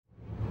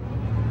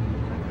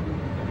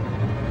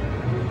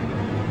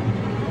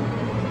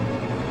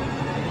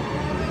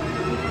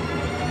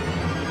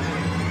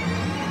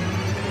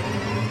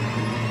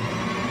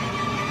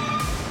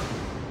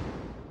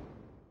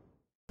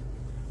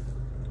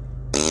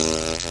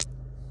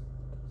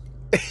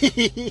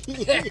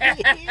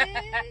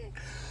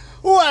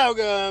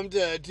Welcome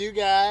to Two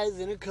Guys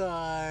in a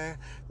Car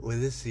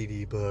with a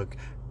CD book.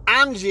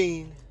 I'm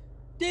Gene.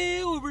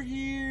 Dale over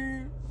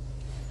here.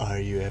 Are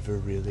you ever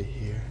really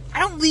here? I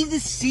don't leave the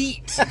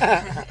seat.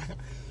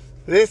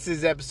 This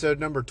is episode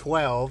number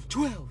 12.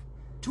 12.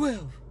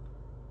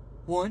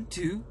 1,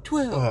 2,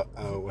 12.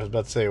 I was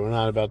about to say, we're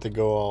not about to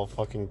go all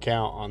fucking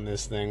count on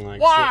this thing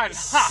like One.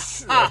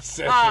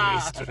 Sesame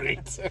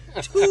Street.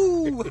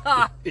 2.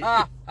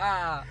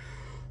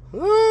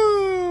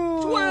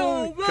 Ooh,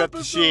 12 cut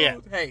the shit.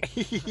 Hey.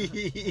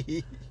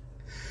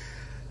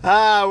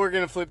 We're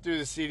gonna flip through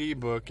the CD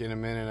book in a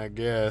minute, I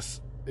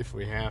guess, if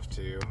we have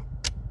to.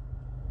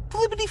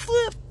 Flippity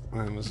flip.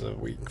 That was a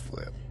weak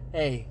flip.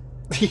 Hey.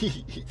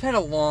 I've had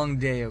a long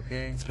day,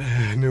 okay?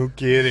 No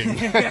kidding.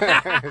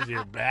 Does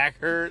your back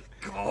hurt?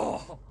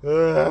 Oh.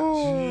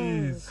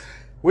 Jeez.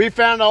 We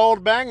found an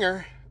old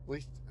banger. At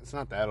least it's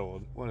not that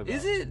old. What about?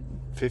 Is it?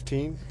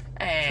 15?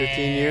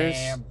 15 years?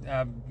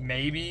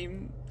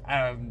 Maybe.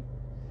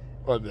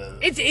 What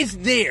It's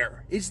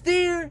there. It's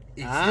there.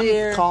 I'm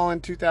there.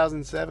 calling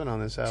 2007 on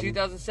this album.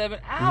 2007.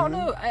 I don't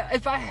know.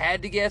 If I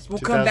had to guess, we'll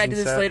come back to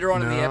this later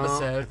on in the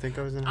episode. I think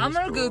I was in high I'm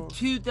gonna school. go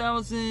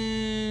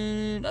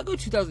 2000. I'll go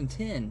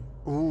 2010.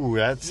 Ooh,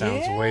 that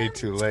sounds way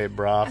too late,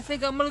 brof. I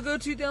think I'm gonna go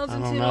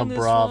 2010. I don't know, on this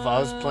brof. one. I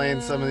was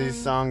playing some of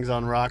these songs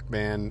on Rock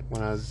Band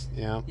when I was,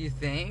 You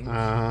think?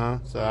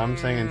 So I'm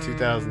saying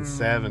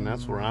 2007.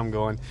 That's where I'm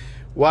going.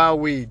 While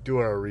we do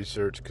our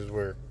research, because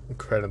we're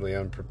incredibly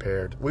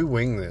unprepared, we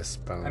wing this.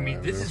 I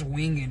mean, this is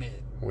winging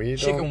it. We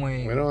chicken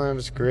wing. We don't have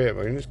a script.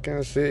 We just kind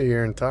of sit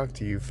here and talk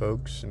to you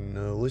folks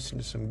and listen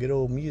to some good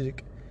old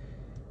music,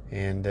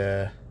 and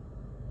that's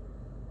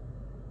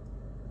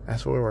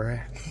where we're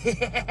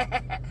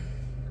at.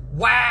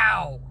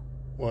 Wow.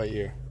 What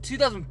year?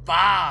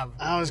 2005.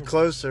 I was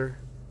closer.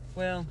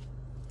 Well,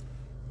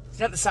 it's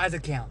not the size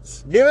that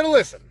counts. Give it a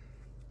listen.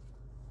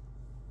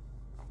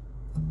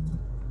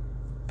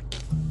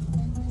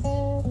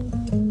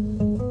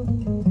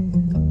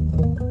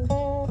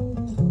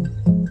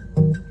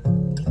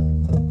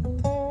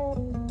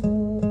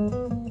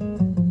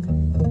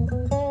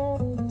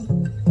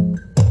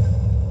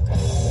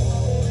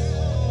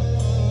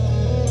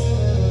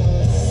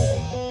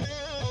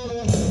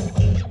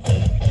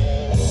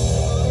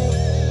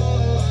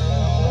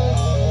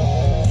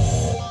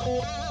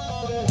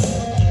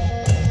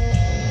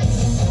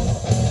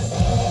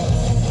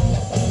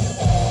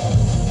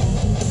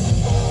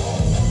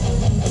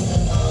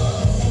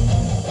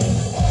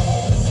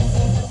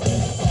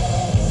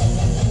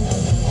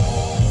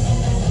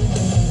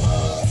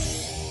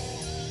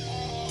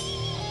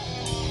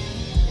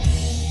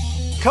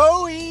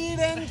 Coheed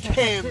and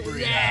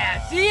Cambria.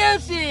 Yeah,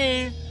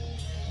 CFC.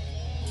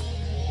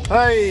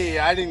 Hey,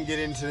 I didn't get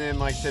into them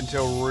like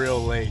until real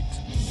late.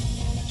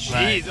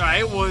 Jeez,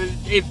 alright, well,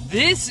 if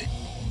this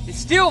is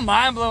still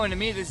mind blowing to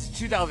me, this is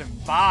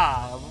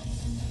 2005.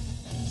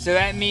 So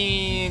that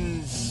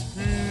means,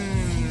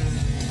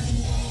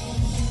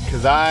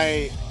 Because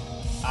I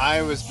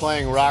was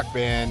playing Rock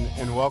Band,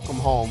 and Welcome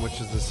Home, which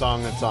is the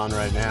song that's on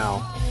right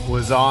now,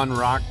 was on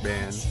Rock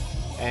Band,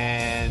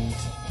 and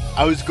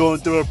I was going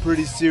through a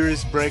pretty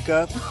serious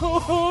breakup.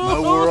 My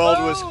world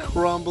was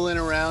crumbling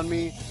around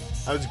me.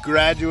 I was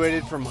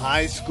graduated from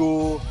high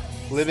school,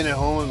 living at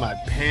home with my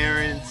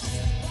parents.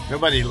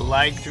 Nobody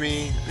liked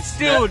me.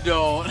 Still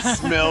don't.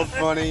 Smelled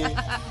funny. And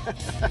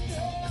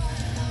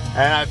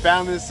I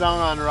found this song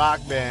on Rock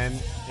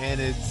Band, and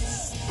it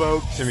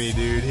spoke to me,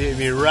 dude. Hit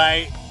me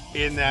right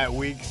in that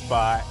weak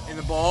spot. In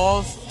the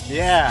balls?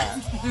 Yeah.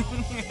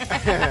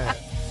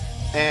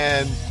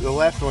 And the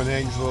left one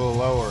hangs a little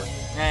lower.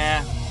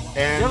 Yeah.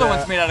 And The other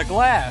one's made out of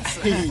glass.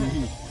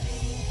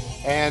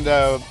 And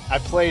I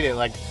played it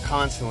like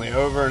constantly,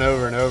 over and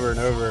over and over and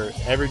over.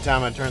 Every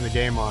time I turned the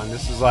game on,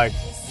 this is like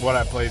what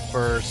I played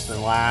first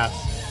and last.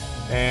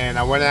 And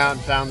I went out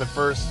and found the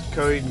first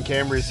Coheed and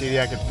Cambria CD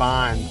I could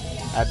find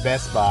at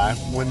Best Buy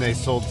when they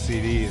sold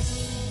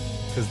CDs,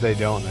 because they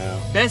don't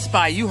know. Best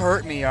Buy, you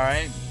hurt me,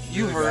 alright?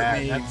 You Really hurt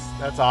bad. me.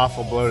 That's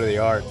awful blow to the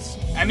arts.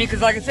 I mean,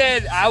 because like I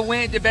said, I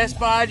went to Best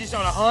Buy just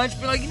on a hunch,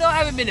 but like, I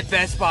haven't been to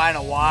Best Buy in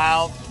a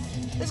while.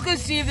 Let's go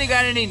see if they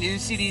got any new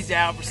CDs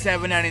out for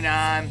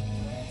 $7.99.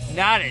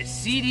 Not a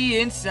CD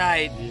in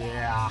sight.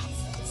 Yeah.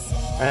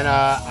 And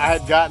I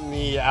had gotten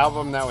the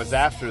album that was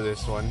after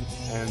this one,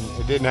 and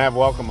it didn't have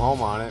Welcome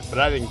Home on it, but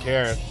I didn't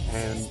care.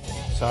 And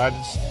so I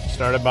just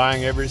started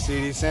buying every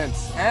CD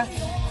since. Huh?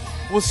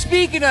 Well,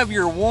 speaking of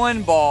your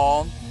one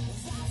ball,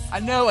 I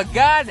know a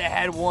guy that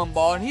had one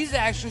ball, and he's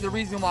actually the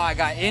reason why I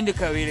got into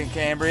Coheed and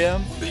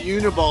Cambria. The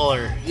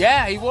Uniballer.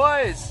 Yeah, he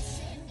was.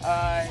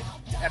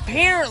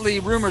 Apparently,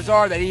 rumors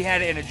are that he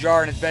had it in a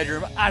jar in his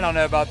bedroom. I don't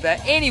know about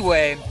that.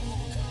 Anyway,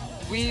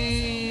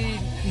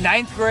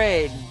 ninth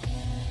grade,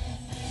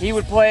 he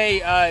would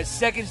play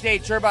Second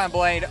State Turbine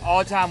Blade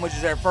all the time, which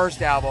is their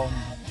first album.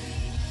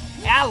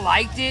 I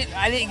liked it.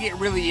 I didn't get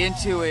really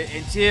into it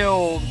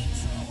until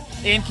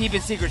In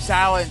Keeping Secret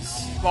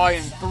Silence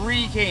Volume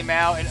 3 came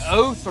out in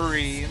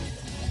 2003.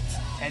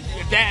 And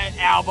that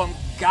album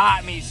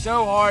got me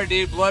so hard,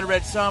 dude. Blood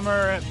Red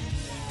Summer,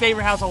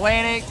 Favorite House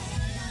Atlantic.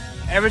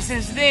 Ever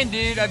since then,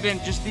 dude, I've been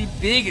just the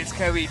biggest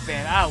Coheed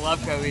fan. I love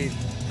Coheed.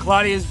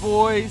 Claudia's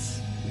voice.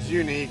 It's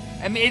unique.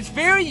 I mean, it's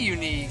very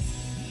unique.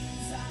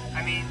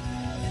 I mean,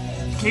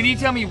 can you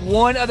tell me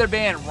one other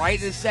band right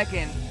this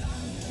second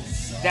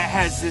that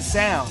has this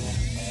sound?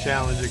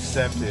 Challenge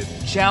accepted.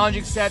 Challenge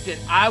accepted.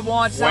 I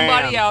want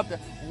somebody Wham. out there.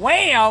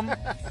 Wham!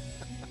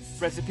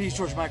 Rest in peace,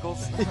 George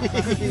Michaels.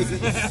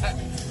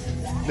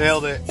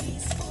 Nailed it.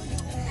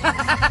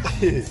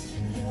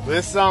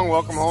 This song,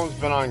 Welcome Home, has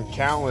been on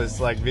countless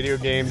video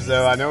games,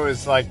 though. I know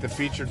it's the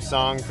featured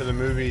song for the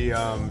movie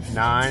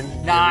Nine.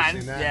 You ever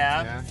seen that?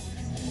 Yeah.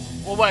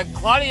 Well, what,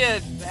 Claudia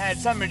had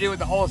something to do with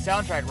the whole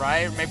soundtrack,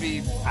 right? Or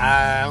maybe...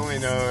 I only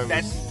know it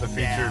That's- was the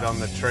featured yeah. on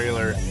the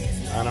trailer.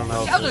 I don't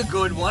know. That was a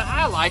good one.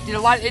 I liked it a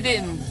lot. It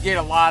didn't get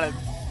a lot of...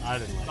 I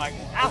didn't I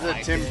Is it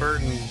liked Tim it.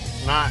 Burton,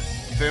 not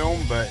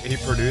film, but he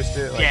produced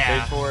it,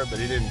 Yeah. paid for it, but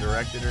he didn't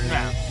direct it or anything?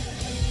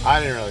 No. I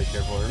didn't really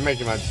care for it. It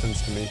making much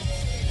sense to me.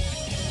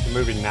 The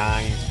movie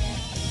 9.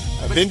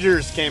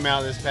 Avengers came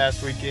out this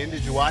past weekend.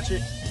 Did you watch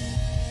it?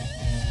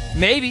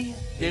 Maybe.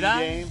 Did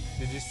I? In-game?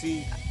 Did you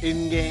see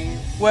In-game?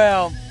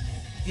 Well,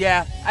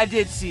 yeah, I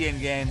did see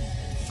Endgame.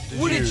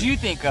 What did you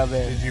think of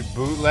it? Did you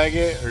bootleg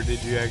it, or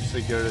did you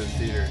actually go to the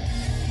theater?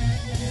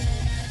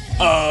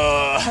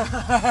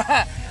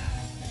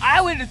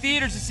 I went to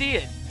theaters to see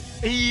it.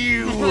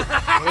 You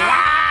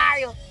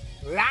liar!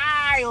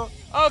 Liar!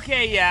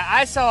 Okay, yeah,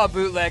 I saw a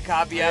bootleg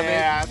copy of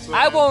Yeah, it. that's what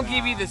I I won't thought.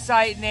 give you the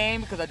site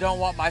name because I don't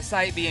want my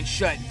site being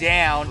shut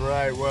down.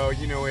 Right, well,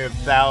 we have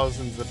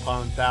thousands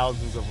upon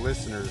thousands of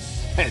listeners.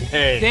 And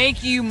hey,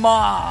 Thank you,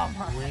 Mom.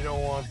 we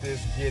don't want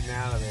this getting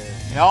out of there.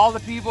 And all the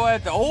people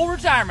at the old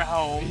retirement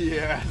home.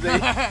 Yeah,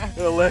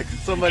 they elect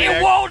somebody.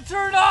 It won't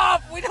turn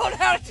off. We don't know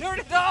how to turn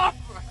it off.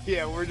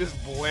 Yeah, we're just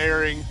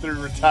blaring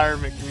through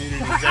retirement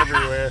communities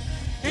everywhere.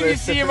 You can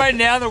see them right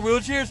now in their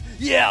wheelchairs.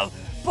 Yeah,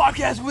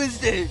 podcast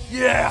Wednesday.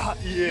 Yeah.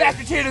 Yeah. Mashed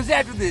potatoes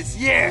after this.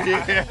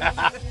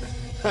 Yeah.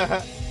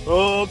 Yeah.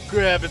 Oh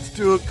crap! It's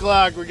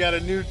 2:00. We got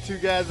two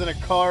guys in a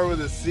car with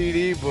a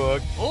CD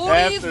book.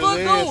 Oldies but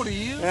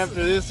goldies.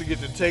 After this, we get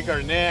to take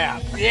our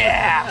nap.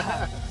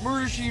 Yeah.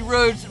 Murder She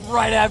Wrote's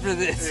right after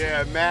this.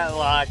 Yeah,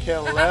 Matlock.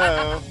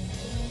 Hello.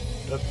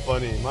 That's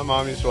funny. My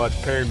mom used to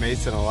watch Perry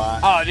Mason a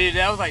lot. Oh, dude,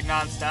 that was like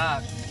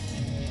nonstop.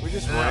 We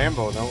just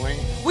ramble, don't we?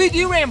 We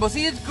do ramble.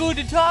 See, it's good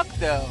to talk,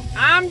 though.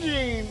 I'm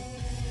Gene.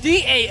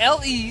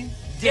 D-A-L-E.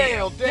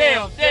 Dale.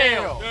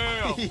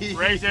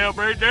 Raise Dale,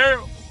 break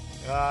Dale.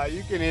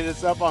 You can hit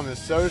us up on the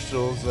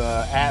socials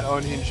at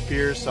Unhinged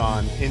Pierce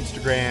on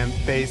Instagram,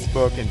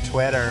 Facebook, and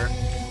Twitter.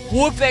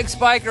 Wolfeck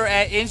Spiker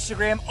at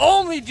Instagram.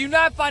 Only do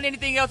not find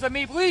anything else on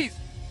me, please.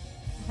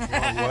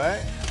 What?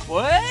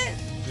 What?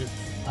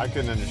 I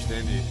couldn't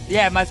understand you.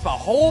 Yeah, that's my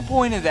whole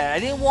point of that. I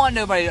didn't want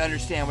nobody to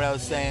understand what I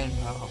was saying.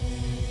 Oh.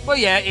 But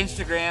yeah,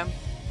 Instagram.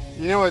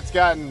 You know what's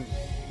gotten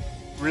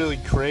really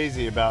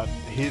crazy about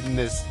hitting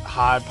this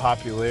high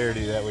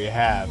popularity that we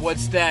have?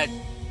 What's that?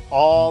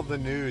 All the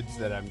nudes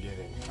that I'm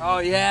getting. Oh,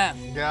 yeah.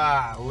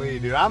 Golly,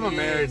 dude. I'm a Jeez.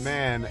 married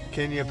man.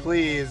 Can you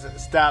please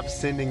stop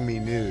sending me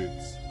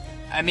nudes?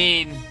 I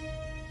mean,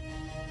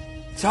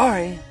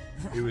 sorry.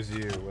 It was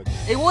you.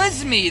 It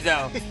was me,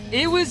 though.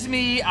 It was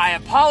me. I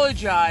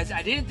apologize.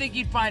 I didn't think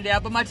you'd find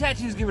out, but my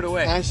tattoos give it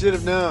away. I should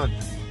have known.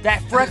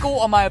 That freckle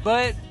on my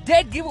butt,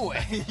 dead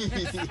giveaway.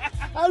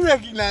 I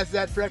recognize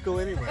that freckle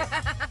anyway.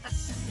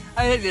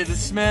 I hated the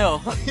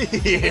smell.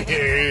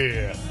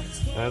 Yeah.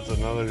 That's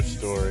another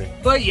story.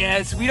 But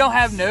yes, we don't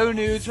have no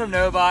news from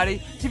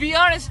nobody. To be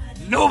honest,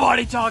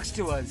 nobody talks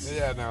to us.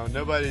 Yeah, no,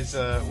 nobody's.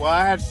 Well,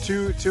 I had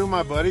two of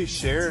my buddies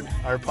shared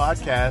our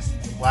podcast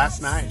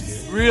last night,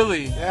 dude.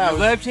 Really? Yeah, I Your was-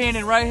 left hand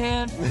and right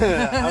hand?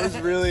 I was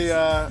really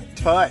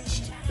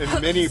touched in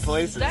many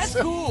places. That's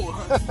cool.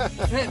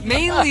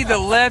 Mainly the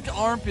left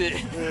armpit.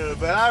 Yeah,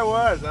 but I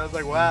was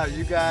like, wow,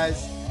 you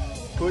guys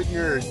putting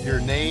your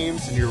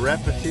names and your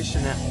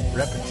repetition.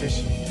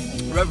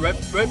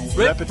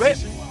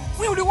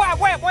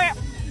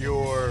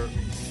 Your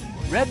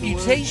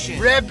Reputation.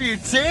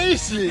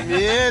 reputation,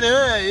 man.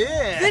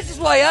 Yeah. This is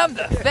why I'm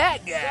the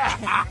fat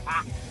guy.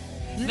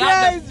 You Not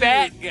guys the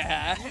fat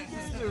guy.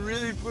 are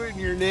really putting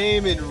your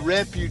name and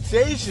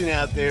reputation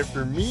out there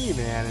for me,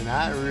 man, and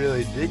I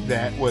really dig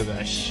that with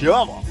a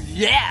shovel.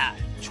 Yeah,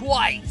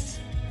 twice.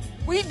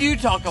 We do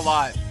talk a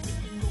lot.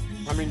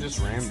 I mean, just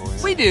rambling.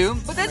 We do,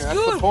 but that's That's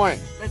good. the point.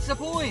 That's the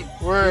point.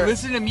 We're We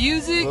listen to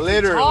music. we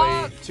Literally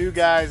talk. two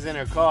guys in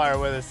a car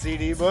with a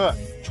CD book.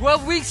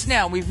 12 weeks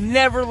now. We've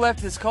never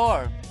left this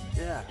car.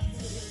 Yeah.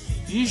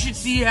 You should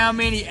see how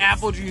many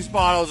apple juice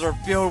bottles are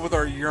filled with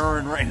our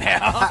urine right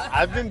now.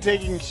 I've been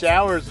taking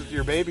showers with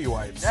your baby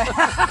wipes.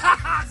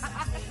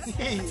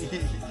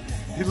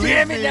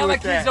 Damn it, now my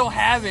kids don't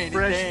have anything.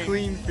 fresh,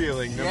 clean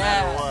feeling, no Yeah.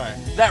 matter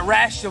what. That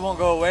rash still won't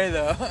go away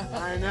though.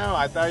 I know.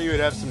 I thought you would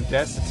have some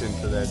Desitin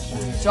for that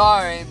shit.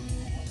 Sorry.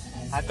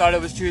 I thought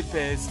it was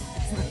toothpaste.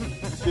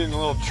 It's getting a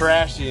little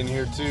trashy in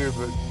here too,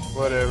 but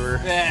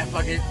whatever. Yeah,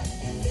 fuck it.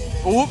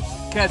 Oops.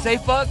 Can I say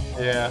fuck?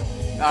 Yeah.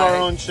 It's our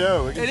own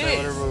show. We can It say is.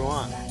 whatever we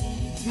want.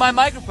 It's my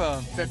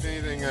microphone. Except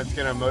anything that's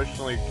going to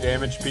emotionally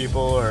damage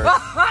people or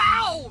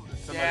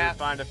somebody Yeah.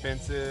 find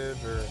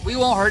offensive or... We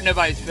won't hurt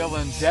nobody's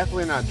feelings.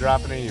 Definitely not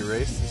dropping any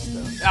racist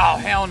stuff. Oh,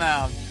 hell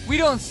no. We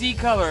don't see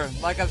color,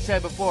 like I've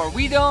said before.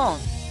 We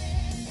don't.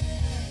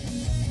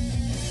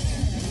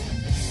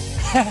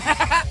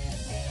 I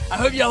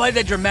hope y'all like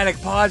that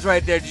dramatic pause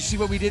right there. Did you see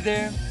what we did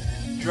there?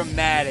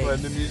 Dramatic.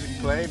 Letting the music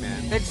play,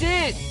 man. That's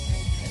it.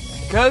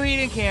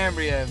 Coheed and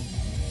Cambria.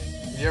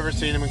 You ever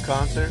seen him in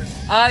concert?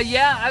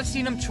 Yeah, I've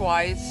seen them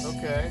twice.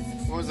 Okay.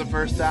 When was the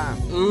first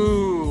time?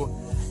 Ooh,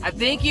 I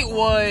think it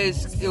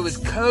was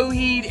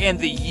Coheed and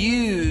the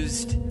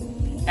Used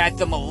at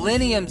the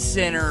Millennium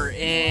Center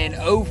in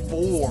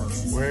 04.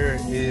 Where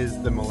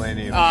is the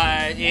Millennium?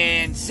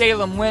 In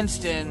Salem,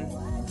 Winston,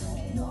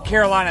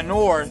 Carolina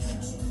North.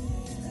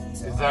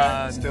 Is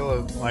that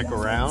still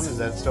around? Is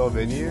that still a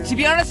venue? To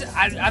be honest,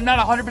 I'm not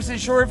 100%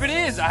 sure if it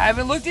is. I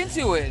haven't looked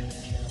into it.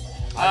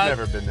 I've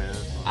never been there.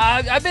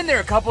 I've been there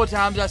a couple of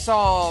times. I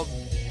saw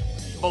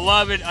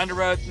beloved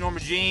Under Oath Norma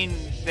Jean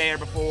there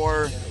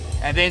before,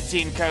 and then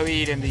seen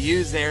Coheed and the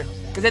Used there.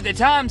 Because at the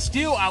time,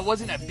 still, I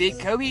wasn't a big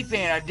Coheed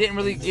fan. I didn't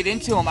really get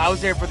into them. I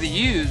was there for the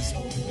Used.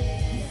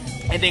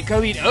 And then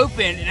Coheed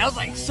opened, and I was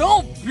like,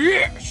 so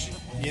bitch!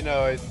 You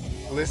know,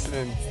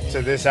 listening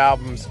to this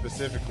album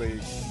specifically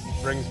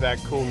brings back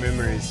cool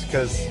memories.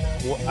 Because,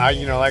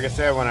 like I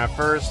said, when I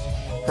first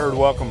heard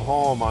Welcome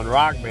Home on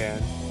Rock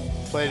Band,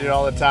 played it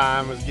all the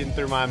time, was getting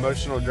through my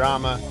emotional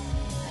drama.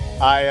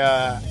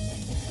 I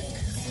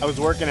was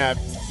working at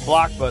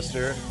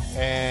Blockbuster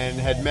and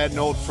had met an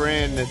old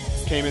friend that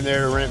came in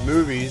there to rent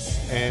movies,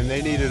 and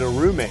they needed a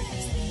roommate.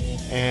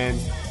 And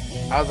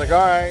I was like, all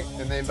right.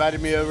 And they invited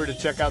me over to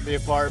check out the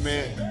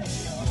apartment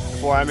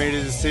before I made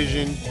a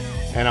decision.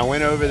 And I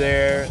went over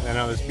there, and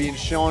I was being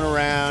shown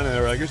around, and they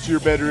were like, it's your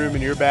bedroom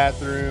and your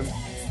bathroom.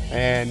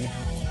 And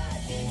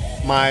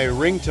my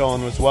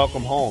ringtone was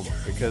Welcome Home,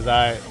 because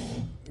I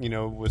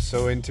was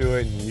so into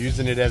it and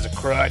using it as a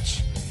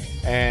crutch.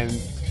 And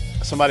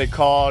somebody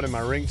called and my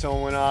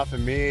ringtone went off,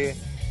 and me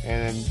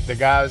and the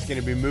guy I was going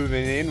to be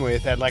moving in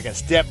with had like a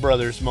Step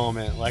Brothers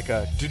moment, like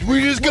a, did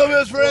we just go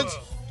best friends?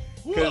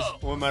 Because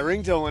when my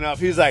ringtone went off,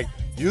 he was like,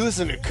 you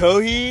listen to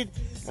Coheed?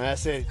 And I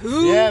said,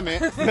 who? Yeah,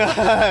 man.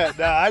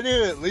 No, I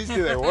knew at least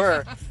who they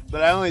were,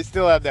 but I only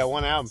still have that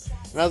one album.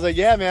 And I was like,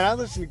 yeah, man, I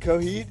listen to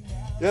Coheed.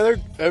 Yeah,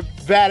 they're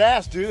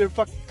badass, dude. They're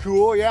fucking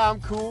cool. Yeah,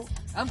 I'm cool.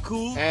 I'm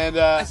cool. And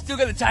I still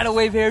got a tidal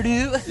wave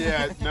hairdo.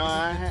 Yeah, no,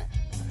 I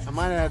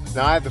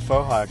had the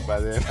faux hawk by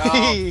then.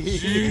 Oh,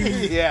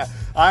 geez. Yeah,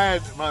 I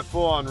had my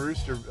full-on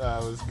rooster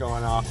was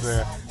going off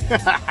there.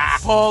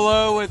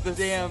 Polo with the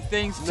damn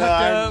things tucked No,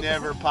 I up.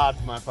 never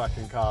popped my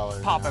fucking collar.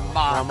 Popping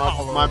my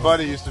collar. My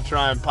buddy used to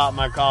try and pop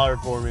my collar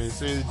for me. As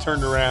soon as he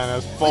turned around, I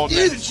was folding,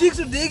 Dude, the chicks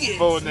will dig it.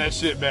 folding that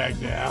shit back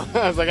down.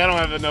 I was like, I don't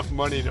have enough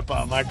money to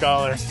pop my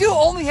collar. Still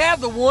only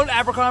have the one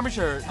Abercrombie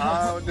shirt.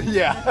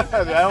 Yeah,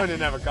 that one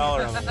didn't have a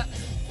collar on it.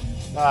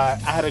 I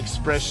had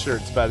Express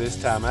shirts by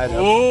this time. I had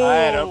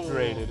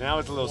upgraded, and I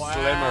was a little slimmer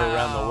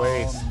around the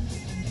waist.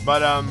 But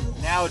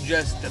Now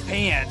just the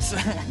pants.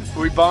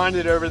 we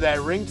bonded over that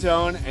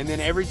ringtone, and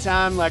then every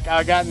time like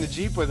I got in the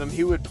Jeep with him,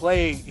 he would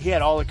play. He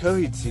had all the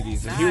Coheed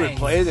CDs, and he would Nice.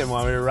 play them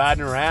while we were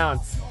riding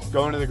around,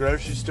 going to the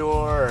grocery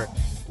store, or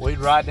we'd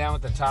ride down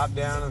with the top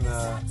down in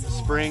the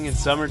spring and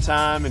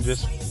summertime, and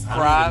just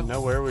I don't even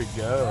know where we'd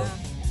go.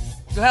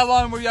 So how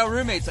long were y'all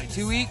roommates? Like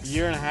 2 weeks?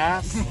 Year and a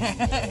half.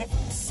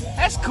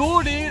 That's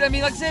cool, dude. I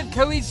mean, like I said,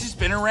 Coheed's just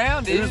been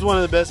around, dude. He was one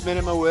of the best men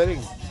at my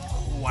wedding.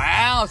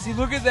 Wow. See,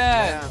 look at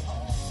that. Yeah.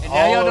 And now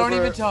All y'all don't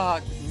over- even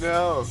talk.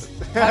 No.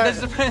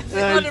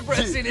 How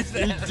depressing is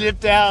that? He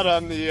dipped out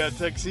on the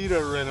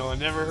tuxedo rental and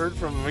never heard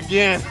from him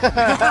again.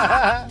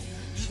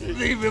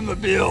 Leave him a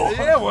bill.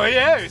 Yeah, well,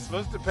 yeah, he was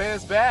supposed to pay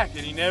us back,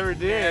 and he never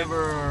did.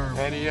 Never.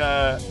 And he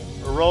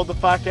rolled the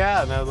fuck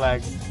out, and I was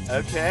like,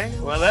 okay,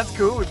 well, that's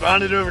cool. We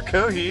bonded over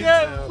Coheed.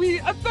 Yeah, so.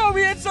 I thought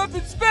we had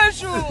something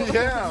special.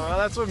 Yeah, well,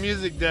 that's what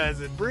music does.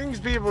 It brings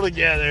people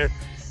together,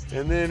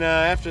 and then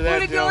after that,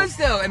 But it does,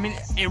 though. I mean,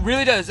 it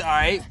really does. All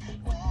right.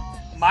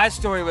 My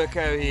story with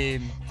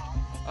Coheed.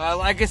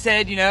 Like I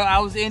said, I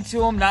was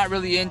into him, not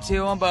really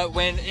into him, but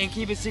when In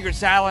Keeping Secret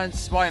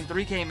Silence Volume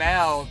 3 came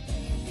out,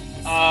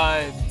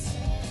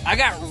 I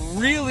got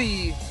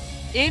really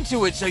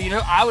into it. So,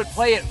 I would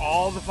play it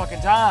all the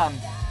fucking time.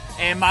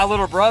 And my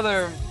little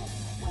brother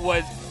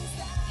was,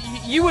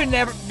 you would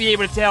never be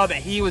able to tell that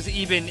he was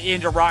even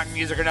into rock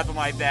music or nothing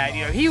like that.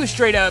 He was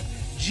straight up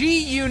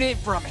G-Unit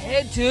from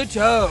head to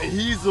toe.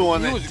 He's the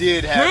one He that was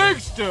did have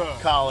his gangsta.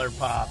 collar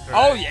popped.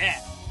 Right? Oh, yeah.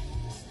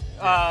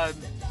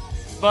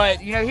 But,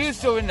 he was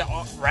still into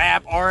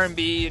rap,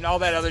 R&B, and all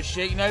that other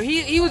shit.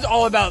 He was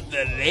all about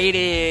the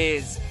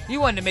ladies. He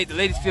wanted to make the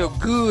ladies feel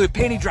good,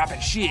 panty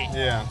dropping shit.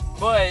 Yeah.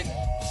 But,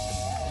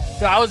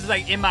 so I was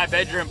like in my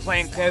bedroom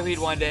playing Coheed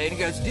one day, and he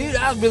goes, dude,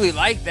 I really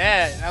like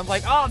that. And I was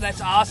like, oh,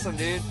 that's awesome,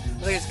 dude. I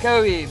was like, it's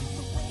Coheed.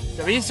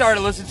 So he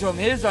started listening to him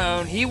his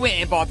own. He went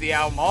and bought the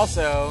album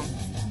also.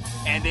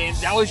 And then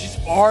that was just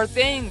our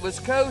thing, was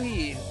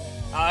Coheed.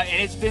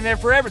 and it's been there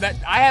forever.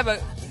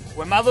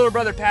 When my little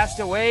brother passed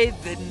away,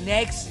 the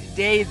next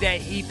day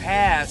that he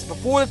passed,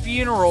 before the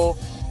funeral,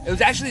 it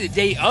was actually the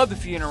day of the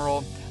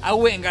funeral, I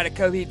went and got a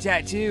Coheed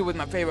tattoo with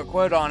my favorite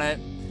quote on it,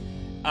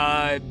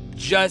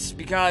 just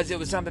because it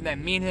was something that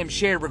me and him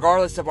shared,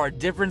 regardless of our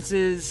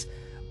differences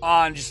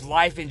on just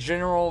life in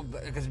general,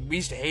 because we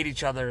used to hate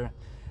each other.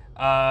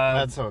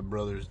 That's how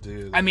brothers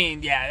do. I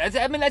mean, yeah,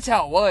 that's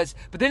how it was.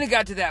 But then it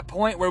got to that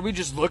point where we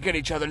just look at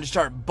each other and just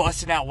start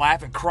busting out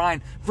laughing,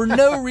 crying for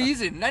no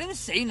reason, not even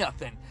say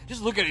nothing.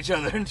 Just look at each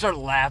other and start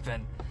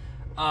laughing.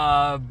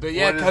 But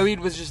yeah, Coheed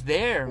was just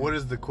there. What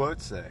does the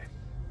quote say?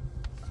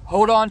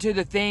 Hold on to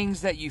the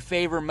things that you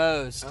favor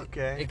most.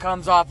 Okay. It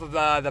comes off of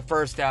the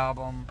first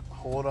album.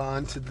 Hold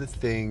on to the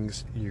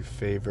things you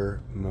favor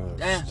most.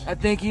 Yeah, I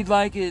think he'd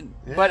like it.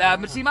 Yeah.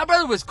 But see, my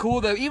brother was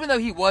cool though. Even though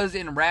he was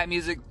in rap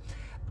music,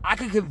 I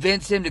could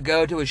convince him to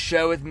go to a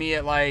show with me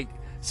at like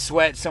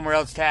Sweat Somewhere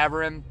Else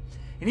Tavern,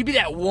 and he'd be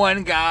that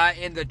one guy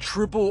in the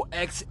triple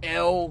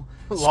XL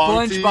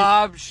Long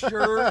SpongeBob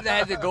shirt that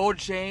had the gold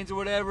chains or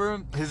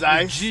whatever. His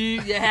eyes. G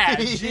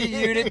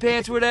Unit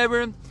pants,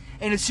 whatever.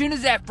 And as soon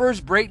as that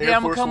first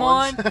breakdown would come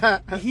Ones.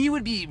 on, he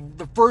would be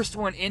the first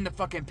one in the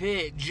fucking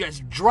pit,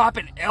 just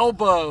dropping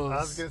elbows.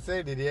 I was gonna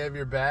say, did he have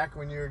your back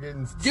when you were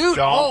getting Dude,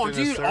 stomped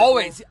in a circle?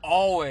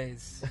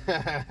 always.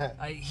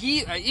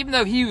 Even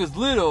though he was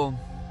little,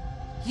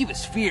 he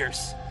was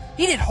fierce.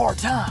 He did hard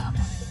time.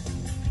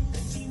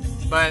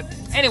 But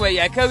anyway,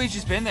 yeah, Kobe's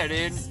just been there,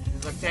 dude.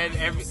 Like I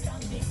said,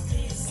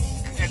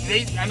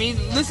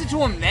 listen to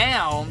him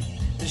now.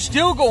 They're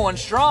still going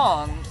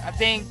strong. I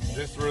think.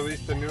 Just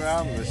released a new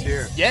album this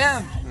year.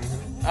 Yeah.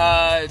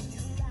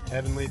 Mm-hmm.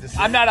 Heavenly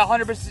Descent. I'm not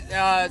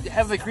 100%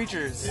 Heavenly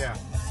Creatures. Yeah.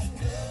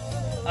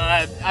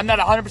 I'm not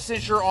 100%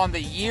 sure on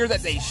the year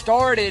that they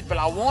started, but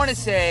I want to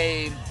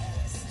say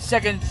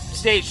Second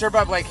Stage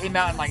Survival like came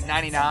out in like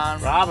 99.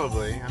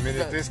 Probably. I mean,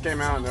 if this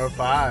came out in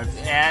 05.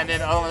 And then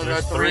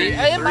There's 03. three-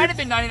 It three- might have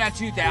been 99,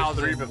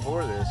 2000. There's 3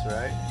 before this,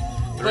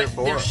 right? 3 or But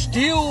 4. they're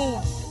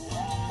still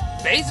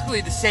basically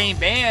the same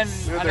band.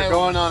 Dude, I they're know-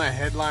 going on a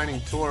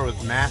headlining tour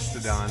with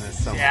Mastodon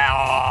this summer. Yeah,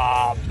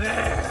 oh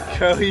man.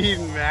 Coheed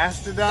and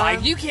Mastodon?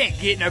 Like, you can't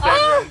get no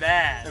better than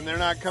that. And they're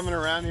not coming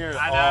around here at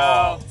I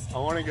all. know. I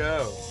want to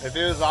go. If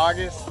it was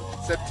August,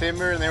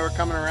 September, and they were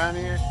coming around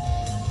here,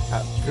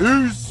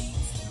 peace.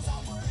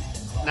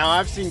 Now,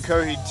 I've seen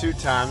Coheed 2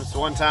 times.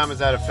 One time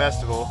was at a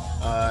festival,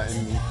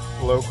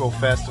 local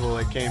festival.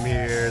 They came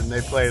here and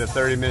they played a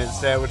 30-minute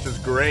set, which was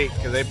great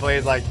because they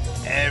played like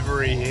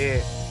every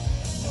hit.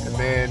 And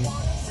then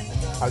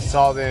I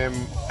saw them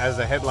as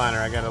a headliner.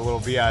 I got a little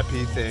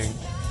VIP thing.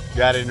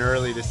 Got in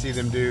early to see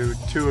them do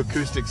 2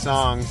 acoustic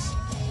songs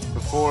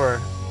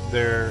before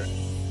the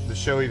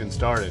show even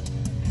started.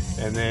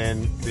 And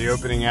then the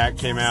opening act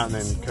came out, and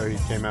then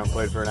Coheed came out and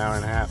played for an hour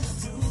and a half.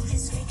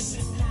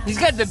 He's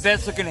got the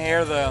best looking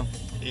hair though.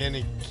 And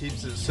he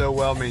keeps it so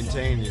well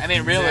maintained. I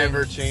mean, really.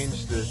 Never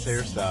changed his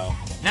hairstyle.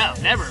 No,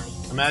 never.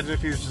 Imagine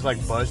if he was just like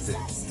buzzed it.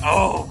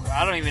 Oh,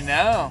 I don't even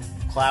know.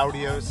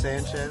 Claudio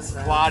Sanchez?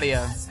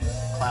 Claudia.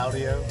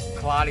 Claudio.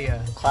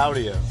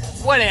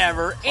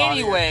 Whatever. Claudio,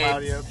 Anyway.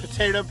 Claudio.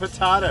 Potato.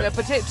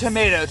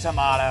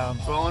 Tomato.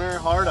 Boner,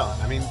 hard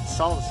on. I mean, it's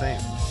all the same.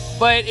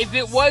 But if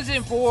it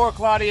wasn't for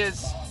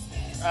Claudia's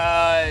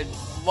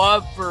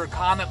love for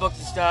comic books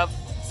and stuff,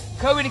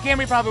 Coheed and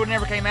Cambria probably would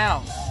have never came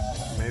out.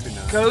 Maybe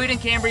not. Coheed and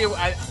Cambria,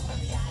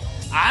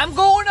 I'm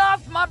going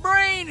off my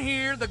brain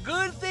here. The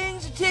good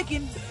things are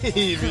ticking.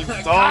 He's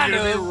Kind talking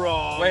of. it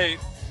wrong. Wait.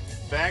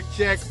 Fact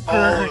check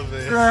all of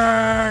this.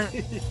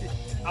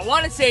 I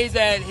want to say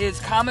that his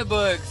comic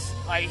books,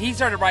 like he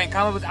started writing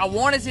comic books, I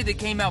want to say they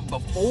came out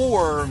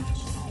before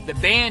the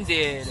band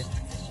did.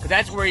 Because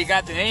that's where he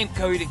got the name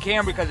Coheed and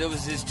Cambria, because it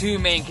was his 2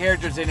 main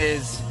characters in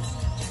his,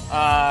 They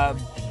are,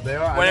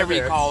 whatever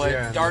you call it,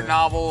 yeah, dark yeah.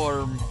 novel,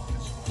 or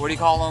what do you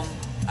call them?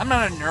 I'm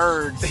not a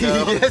nerd, so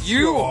Yes,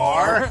 you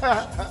are.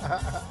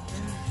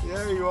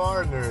 Yeah, you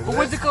are a nerd. But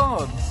what's it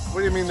called? What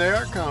do you mean they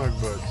are comic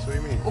books? What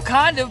do you mean? Well,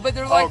 kind of, but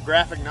they're like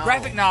graphic novel.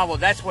 graphic novel.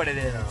 That's what it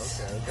is.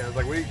 Oh, okay. I was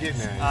like, what are you getting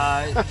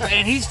at?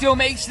 And he still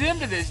makes them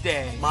to this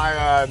day.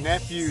 My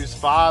nephew's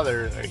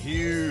father, a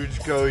huge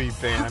Coheed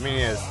fan. I mean,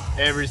 he has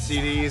every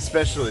CD,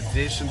 special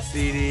edition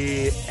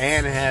CD,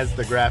 and has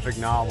the graphic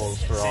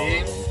novels for all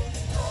of them.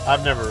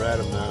 I've never read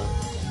them, though.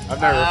 I've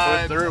never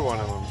flipped through one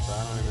of them, so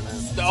I don't even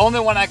know. The only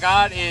one I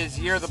got is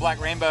Year of the Black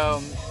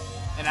Rainbow,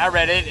 and I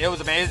read it. It was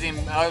amazing.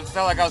 I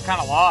felt like I was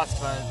kind of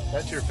lost, but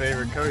That's your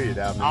favorite Coheed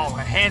album? oh,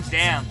 hands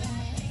down.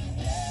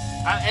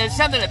 It's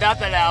something about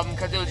that album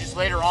because it was just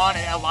later on,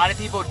 and a lot of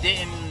people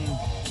didn't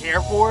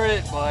care for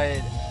it,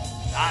 but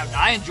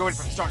I enjoyed it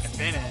from start to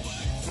finish.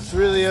 It's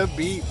really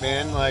upbeat,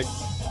 man. Like,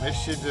 this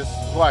shit just...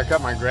 Well, I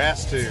cut my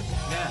grass, too.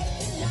 Yeah.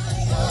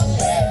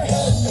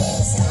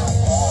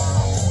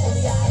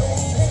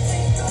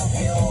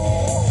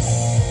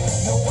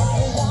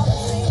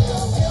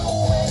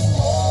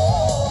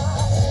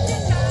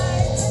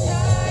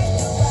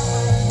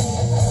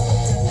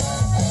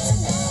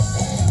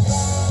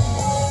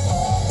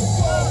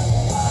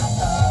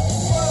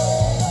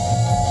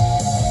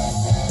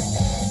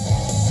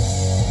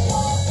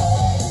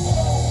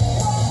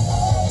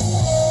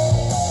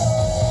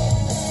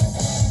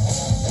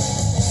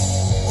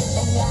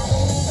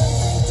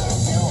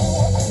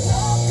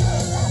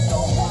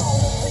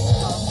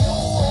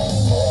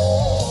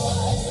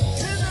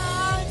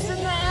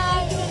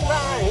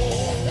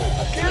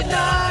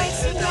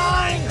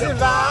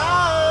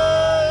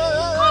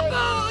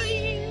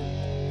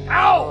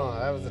 Oh,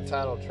 that was the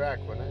title track,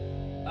 wasn't it?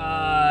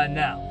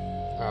 No.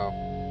 Oh.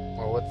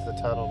 Well, what's the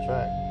title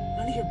track?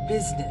 None of your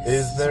business.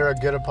 Is there a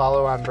Good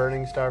Apollo on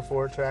Burning Star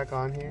 4 track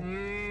on here?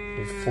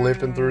 You're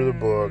flipping through the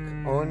book.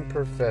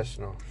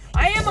 Unprofessional.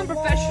 I am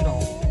unprofessional.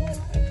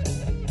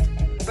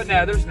 But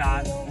no, there's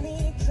not.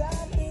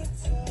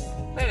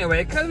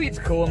 Anyway, Coheed's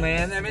cool,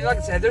 man. I mean, like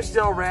I said, they're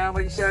still around.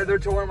 Like you said, they're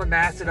touring with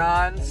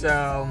Mastodon,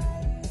 so...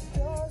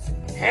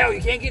 Hell,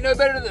 you can't get no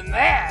better than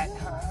that.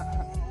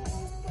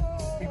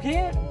 You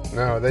can't?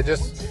 No, they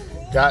just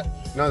got...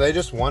 No, they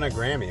just won a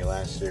Grammy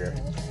last year.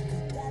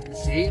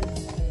 See?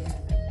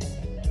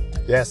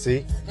 Yeah,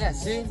 see? Yeah,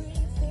 see?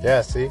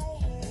 Yeah, see?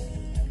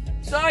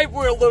 Sorry if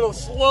we're a little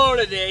slow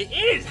today.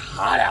 It is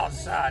hot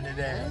outside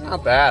today.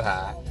 Not that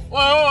hot.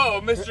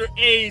 Whoa, Mr.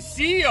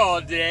 AC all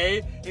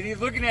day, and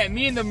he's looking at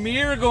me in the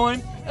mirror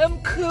going,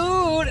 I'm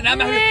cool, and I'm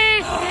out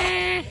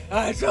here,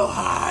 oh, it's so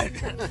hot.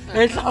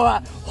 It's so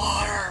hot.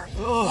 Water.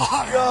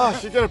 Water.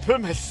 Gosh, you gotta put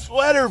my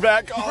sweater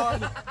back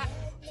on.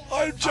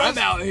 I'm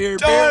out here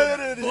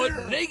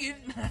barefoot naked.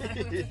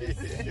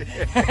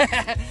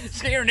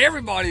 Scaring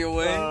everybody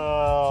away.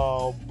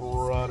 Oh,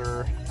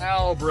 brother.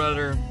 Oh,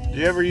 brother.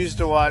 You ever used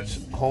to watch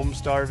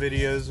Homestar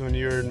videos when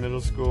you were in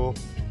middle school?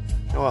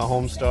 You know what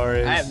Homestar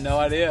is? I have no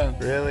idea.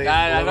 Really?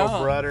 I Little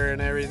don't. brother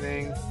and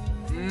everything?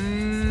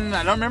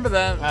 I don't remember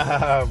that.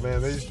 Oh,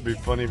 man, they used to be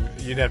funny.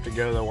 You'd have to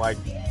go to like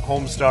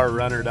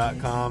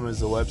homestarrunner.com is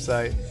the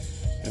website.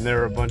 And there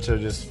were a bunch of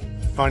just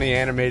funny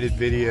animated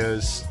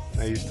videos.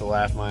 I used to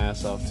laugh my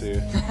ass off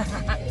too.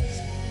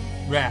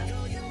 Rap.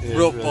 It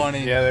Real was really-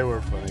 funny. Yeah, they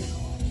were funny.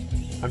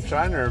 I'm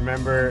trying to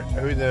remember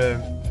who the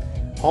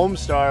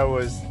Homestar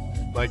was,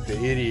 like the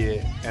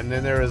idiot, and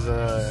then there was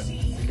a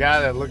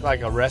guy that looked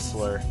like a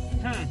wrestler.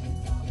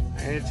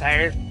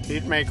 And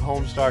he'd make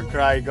Homestar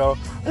cry. He'd go,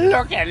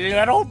 "Look at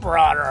little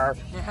brother.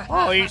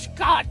 Oh, he's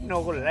got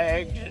no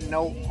legs and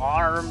no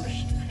arms."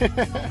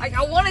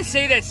 I want to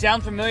say that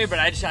sounds familiar, but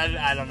I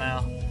don't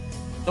know.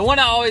 The one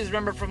I always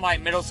remember from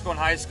like middle school and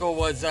high school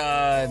was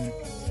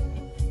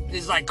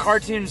this like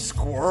cartoon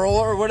squirrel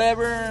or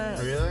whatever.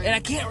 Really? And I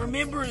can't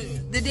remember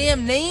the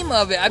damn name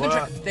of it. I've been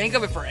trying to think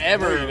of it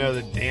forever. You know,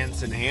 the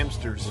dancing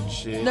hamsters and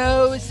shit.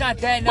 No, it's not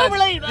that. No,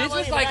 this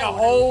was like a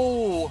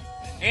whole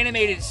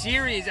animated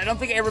series. I don't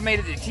think it ever made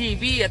it to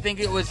TV. I think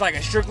it was like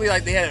a strictly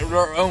like they had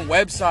their own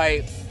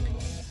website.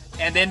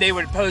 And then they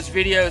would post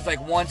videos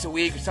like once a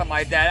week or something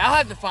like that. I'll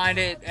have to find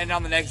it, and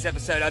on the next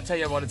episode, I'll tell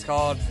you what it's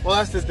called. Well,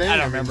 that's the thing. I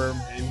don't remember.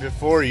 And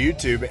before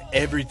YouTube,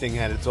 everything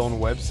had its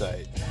own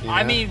website. You know?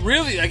 I mean,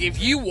 really, like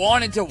if you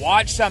wanted to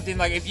watch something,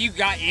 like if you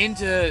got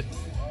into,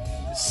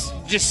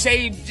 just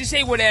say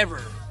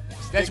whatever.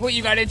 That's what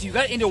you got into. You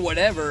got into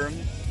whatever.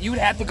 You would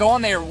have to go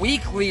on there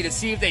weekly to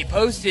see if they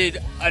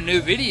posted a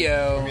new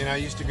video. I mean, I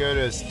used to go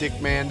to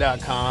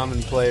stickman.com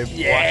and watch a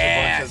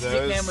bunch of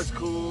those Stickman was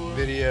cool.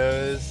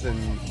 videos.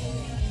 And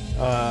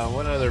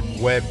what other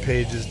web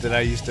pages did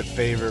I used to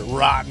favorite?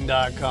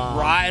 Rotten.com.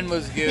 Rotten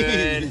was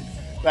good.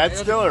 That's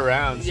still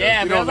around. So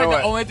Yeah, if but you that don't was know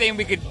like the only thing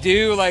we could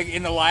do, like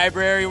in the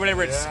library,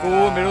 whatever, at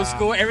school, middle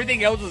school.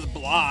 Everything else was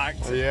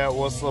blocked. Yeah,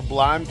 well,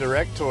 Sublime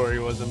Directory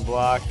wasn't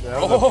blocked. That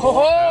was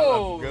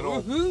Oh, a good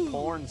old woohoo.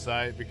 porn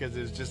site because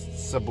it was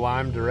just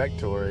Sublime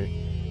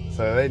Directory.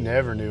 So they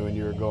never knew when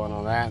you were going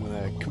on that in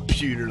the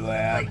computer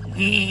lab.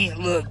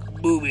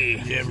 Look,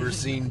 booby. You ever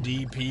seen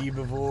DP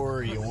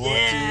before? You want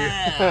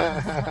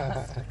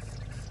Yeah. to?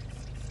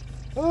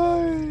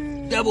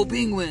 Double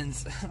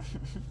penguins.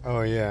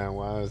 Oh yeah,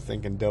 well I was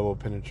thinking double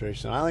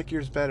penetration. I like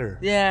yours better.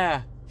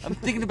 Yeah. I'm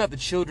thinking about the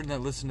children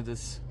that listen to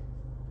this.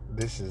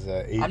 This is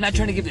 18. I'm not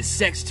trying to give this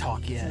sex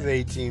talk This yet. is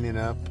 18 and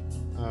up.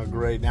 Oh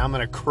great, now I'm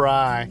gonna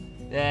cry.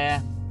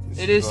 Yeah. This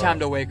It is is, time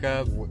to wake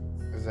up.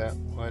 Is that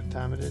what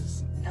time it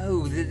is?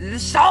 No, the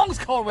song's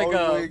called Wake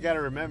Oh, you Up.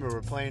 gotta remember,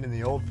 we're playing in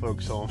the old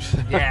folks' homes.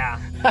 Yeah.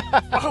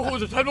 Oh,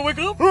 was it time to wake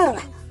up?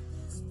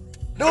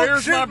 Don't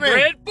Here's shoot my me.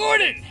 bread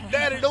pudding.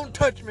 Daddy, don't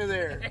touch me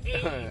there.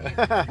 Is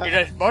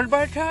that sponge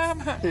bath time?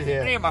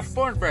 Yeah. I need my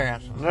sponge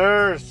bath.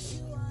 Nurse,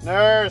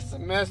 I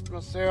messed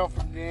myself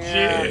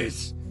again.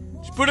 Jeez.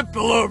 Just put a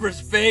pillow over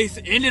his face.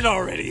 End it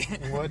already.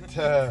 What,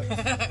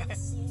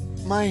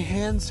 my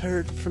hands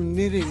hurt from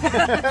knitting.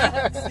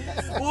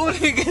 Well,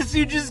 I guess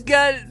you just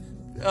got,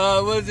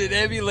 was it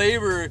heavy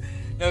labor?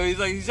 No,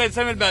 he said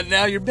something about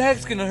now your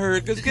back's gonna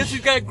hurt because guess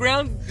who's got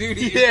ground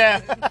duty?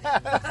 Yeah.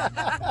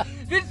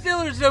 Ben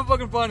Stiller's so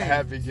fucking funny.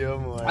 Happy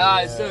Gilmore.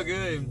 It's so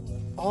good.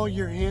 Oh,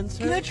 your hands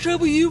Can I hurt?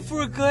 trouble you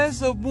for a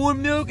glass of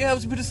warm milk? It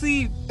helps me to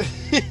sleep.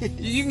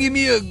 You can give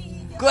me a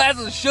glass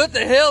of shut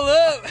the hell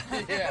up.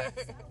 Yeah.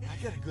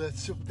 I gotta go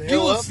shut the You hell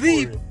will up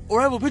sleep, for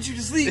or I will put you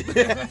to sleep.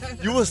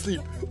 you will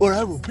sleep, or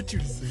I will put you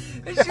to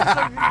sleep. And she's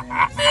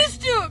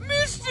like,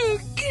 Mister,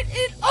 get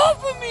it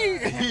off of me.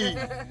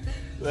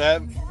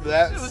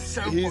 That's was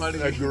so he's funny.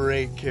 a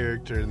great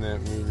character in that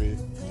movie.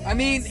 I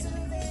mean,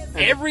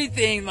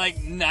 everything like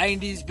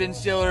 90s Ben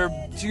Stiller,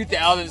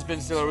 2000s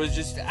Ben Stiller was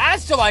just, I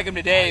still like him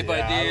today, but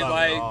Yeah, I dude, love it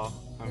like, all.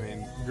 I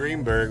mean,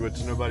 Greenberg, which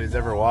nobody's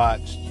ever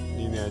watched.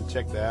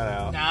 check that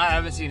out. Nah, I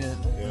haven't seen it.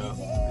 Yeah,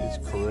 it's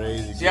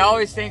crazy. See, I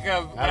always think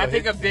of when I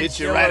think of Ben hit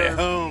Stiller. you right at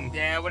home.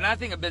 Yeah, when I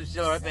think of Ben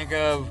Stiller, I think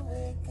of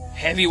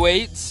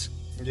heavyweights.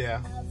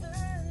 Yeah.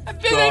 I'm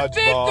feeling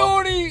big,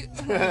 Tony.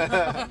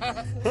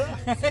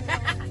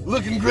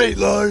 Looking great,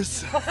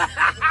 Lars.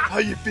 How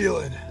you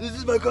feeling? This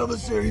is my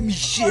commissary,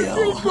 Michelle. I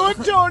feel good,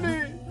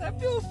 Tony. I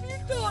feel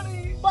fit,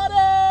 Tony.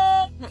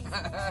 Buddy.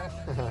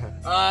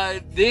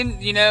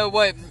 Then you know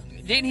what?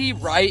 Didn't he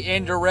write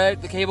and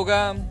direct The Cable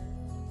Guy?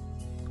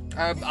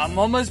 I'm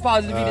almost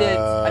positive he did.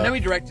 I know he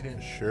directed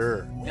it.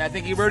 Sure. Yeah, I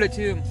think he wrote it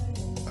too.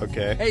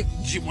 Okay. Hey,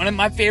 one of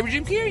my favorite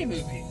Jim Carrey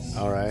movies.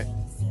 All right.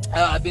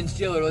 Ben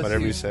Stiller. Let's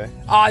Whatever see. you say.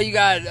 Oh, you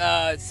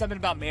got something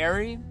about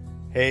Mary?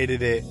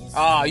 Hated it.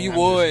 Oh, you I'm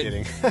would.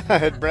 Just kidding. I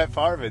had Brett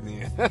Favre in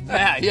the end.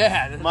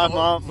 Yeah. My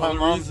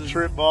mom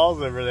tripped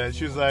balls over that.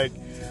 She was like,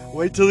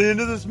 "Wait till the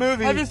end of this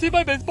movie. Have you seen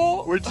my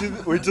baseball? Wait till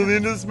the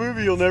end of this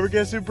movie. You'll never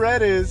guess who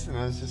Brett is." And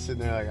I was just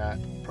sitting there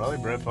like, probably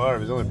Brett Favre.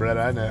 He's the only Brett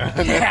I know.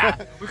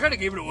 Yeah, we kind of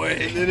gave it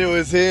away. And then it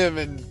was him,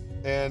 and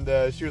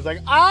she was like,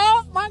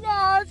 "Oh my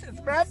gosh, it's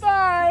Brett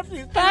Favre.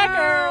 He's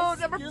Packers.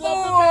 Number You 4.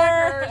 love the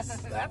Packers.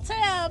 That's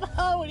him.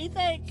 Oh, what do you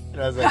think?"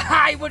 And I was like,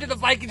 I went to the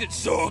Vikings. It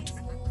sucked.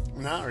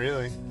 "Not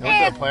really. They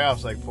went to the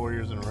playoffs like 4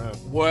 years in a row,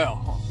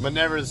 Well, but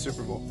never the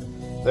Super Bowl.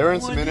 They were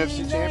in some What do NFC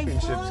you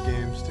Championships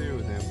games too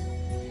with him."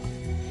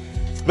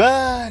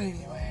 But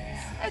anyway,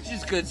 that's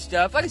just good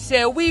stuff. Like I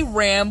said, we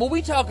ramble.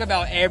 We talk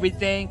about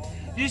everything.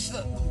 Just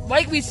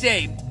like we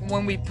say,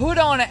 when we put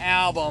on an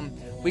album,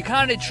 we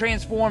kind of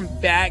transform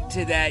back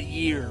to that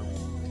year.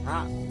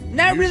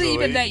 Not really Usually.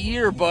 even that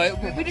year, but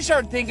we just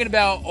start thinking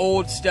about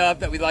old stuff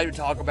that we like to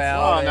talk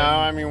about. oh and no,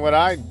 I mean what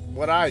I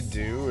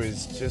do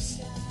is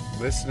just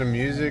listen to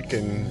music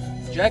and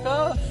Jack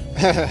off?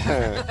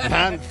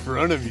 not in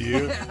front of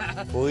you,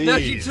 please. No,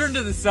 you turn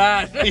to the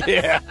side.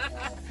 Yeah.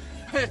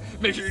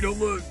 Make sure you don't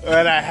look.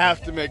 And I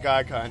have to make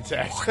eye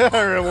contact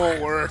or it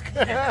won't work.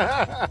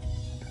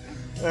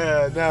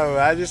 No,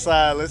 I just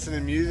listen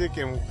to music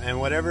and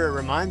whatever it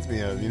reminds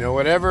me of.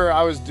 Whatever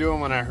I was doing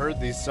when I heard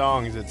these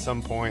songs at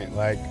some point.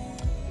 Like,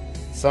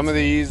 some of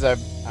these I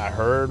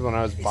heard when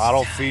I was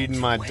bottle feeding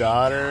my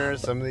daughter.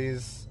 Some of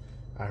these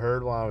I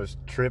heard while I was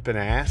tripping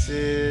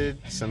acid.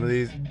 Some of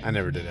these, I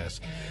never did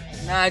acid.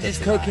 Nah,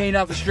 just cocaine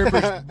off a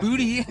stripper's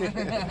booty.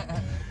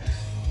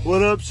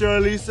 What up,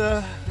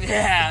 Charlisa?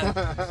 Yeah.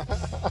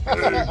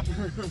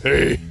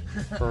 Hey.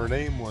 Her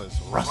name was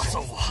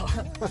Russell.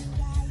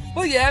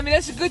 Well, yeah, I mean,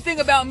 that's a good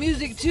thing about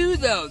music, too,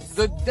 though.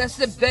 That's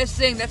the best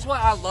thing. That's why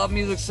I love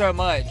music so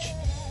much.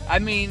 I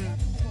mean,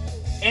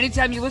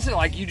 anytime you listen,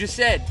 like you just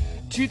said,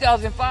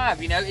 2005,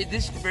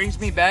 this brings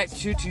me back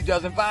to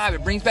 2005.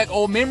 It brings back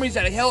old memories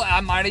that, hell, I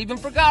might have even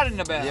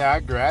forgotten about. Yeah, I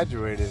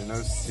graduated in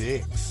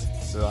 06.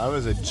 So I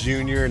was a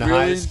junior in Really?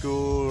 high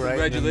school,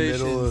 right in the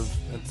middle of.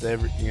 Congratulations.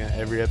 That's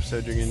every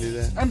episode you're gonna do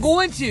that. I'm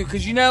going to,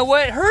 because you know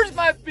what? It hurts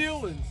my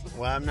feelings.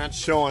 Well, I'm not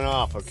showing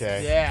off,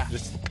 okay? Yeah.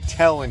 Just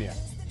telling you.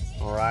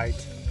 All right.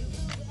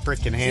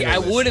 Freaking See, handle I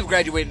this. would have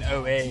graduated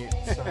in 08.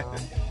 So,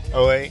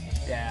 Oh wait,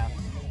 yeah.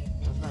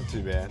 that's not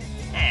too bad.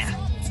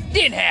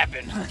 Didn't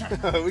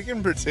happen. We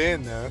can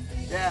pretend though.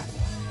 Yeah.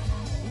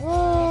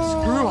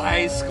 Screw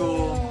high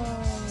school.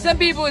 Some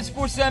people, it's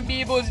for some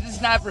people. It's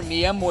just not for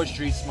me. I'm more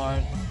street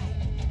smart.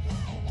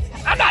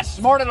 I'm not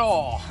smart at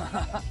all.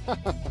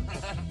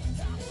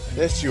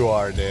 Yes, you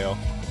are, Dale.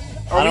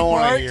 Are I don't we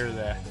want to parked? hear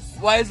that.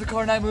 Why is the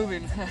car not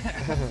moving?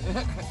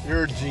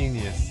 You're a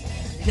genius.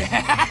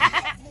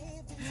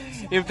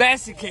 If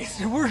that's the case,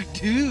 then we're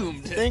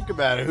doomed. Think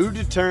about it. Who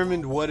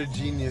determined what a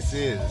genius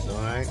is?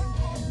 All right.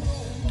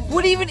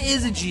 What even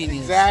is a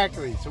genius?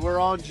 Exactly. So we're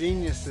all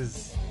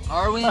geniuses.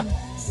 Are we?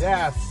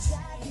 Yes.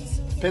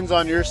 Depends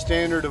on your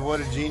standard of what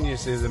a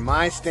genius is, and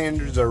my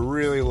standards are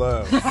really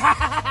low.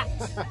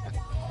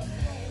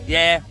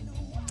 Yeah.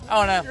 I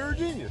don't know. You're a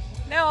genius.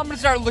 Now I'm gonna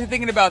start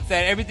thinking about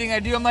that. Everything I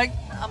do, I'm like,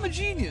 I'm a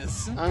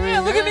genius. I mean, yeah,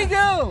 look at me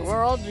go.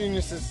 We're all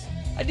geniuses.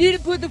 I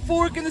didn't put the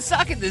fork in the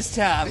socket this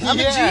time. I'm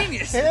a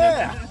genius.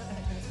 Yeah.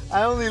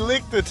 I only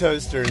licked the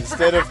toaster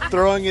instead of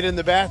throwing it in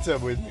the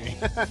bathtub with me.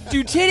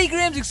 Do Teddy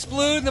Grahams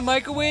explode in the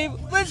microwave?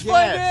 Let's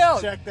find Yes,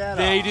 out. check that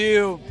They out.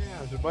 do. Yeah,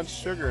 there's a bunch of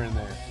sugar in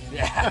there.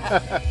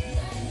 Yeah.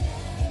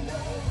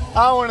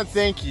 I want to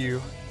thank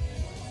you.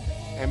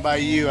 And by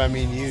you, I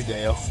mean you,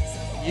 Dale.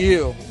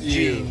 You.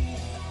 You. Gene.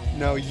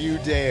 No, you,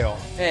 Dale.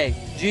 Hey,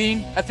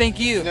 Gene, I thank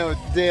you. No,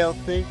 Dale,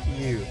 thank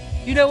you.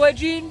 You know what,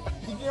 Gene?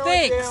 You know what,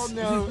 Thanks. Dale?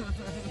 No.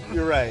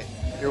 You're right.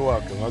 You're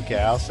welcome. Okay,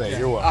 I'll say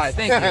you're welcome. All right,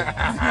 thank you.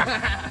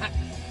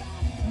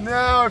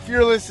 No, if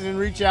you're listening,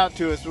 reach out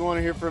to us. We want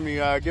to hear from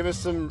you. Give us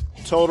some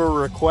total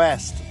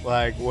request.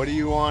 Like, what do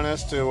you want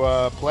us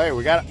to play?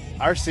 We got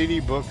our CD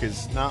book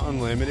is not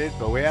unlimited,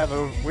 but we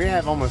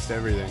have almost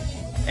everything.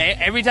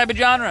 Every type of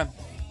genre.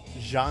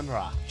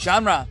 Genre.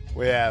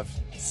 We have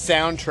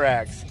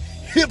soundtracks,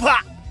 hip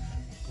hop,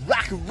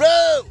 rock and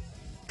roll,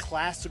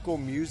 classical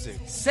music,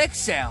 Sex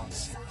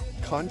sounds.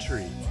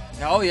 country.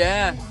 Oh,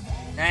 yeah.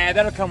 Nah,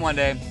 that'll come one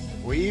day.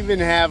 We even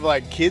have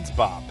like kids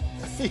bop.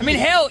 I mean,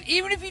 hell,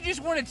 even if you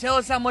just want to tell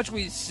us how much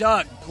we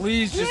suck,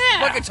 please just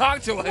fucking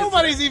talk to us.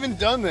 Nobody's even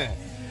done that.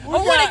 I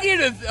want to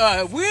get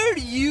a. Where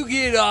do you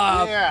get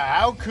off? Yeah,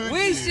 how could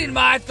wasting you?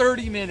 my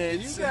 30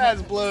 minutes. You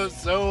guys blow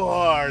so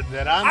hard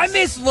that I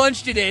missed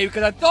lunch today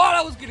because I thought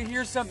I was going to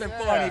hear something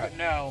funny, but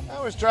no.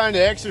 I was trying to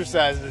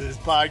exercise to this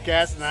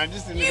podcast, and I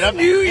just ended up.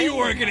 You knew you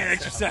weren't going to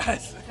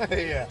exercise.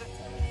 Yeah.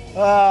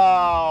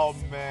 Oh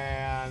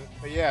man.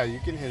 But yeah, you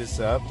can hit us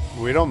up.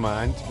 We don't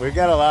mind. We've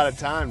got a lot of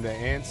time to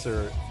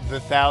answer the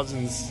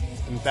thousands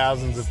and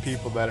thousands of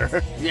people that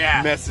are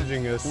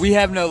messaging us. We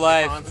have no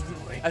life. Constantly.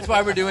 That's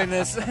why we're doing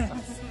this.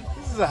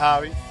 This is a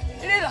hobby.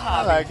 It is a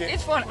hobby. I like it.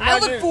 It's fun. I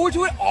look forward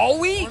to it all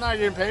week. We're not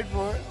getting paid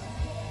for it.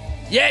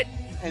 Yet.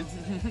 And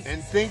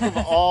think of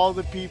all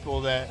the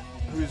people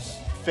whose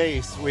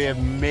face we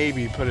have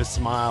maybe put a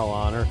smile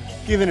on, or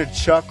given a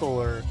chuckle,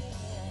 or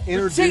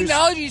introduced.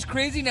 Technology is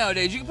crazy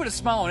nowadays. You can put a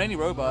smile on any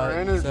robot.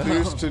 Or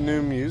introduced to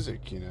new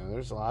music. You know,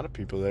 there's a lot of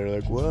people that are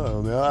like,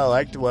 "Whoa, man, I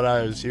liked what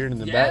I was hearing in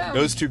the back."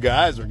 Those two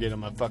guys were getting on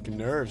my fucking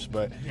nerves,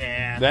 but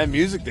that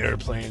music they were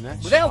playing,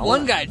 that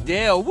one guy,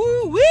 Dale,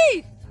 woo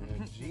wee.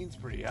 Gene's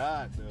pretty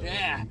hot, though.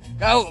 Yeah.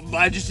 Oh,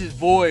 by just his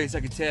voice,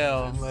 I could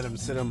tell. Let him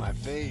sit on my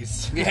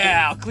face.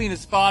 Yeah, I'll clean a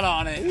spot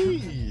on it.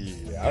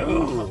 Hey,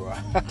 ooh.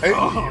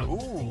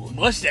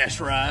 Mustache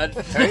ride.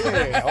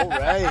 Hey, all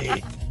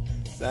right.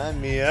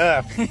 Sign me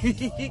up.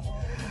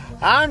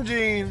 I'm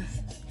Gene.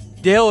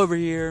 Dale over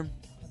here.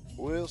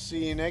 We'll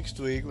see you next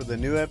week with a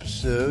new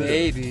episode.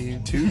 Maybe.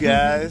 Two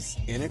guys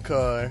in a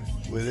car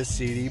with a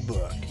CD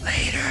book.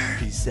 Later.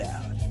 Peace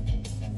out.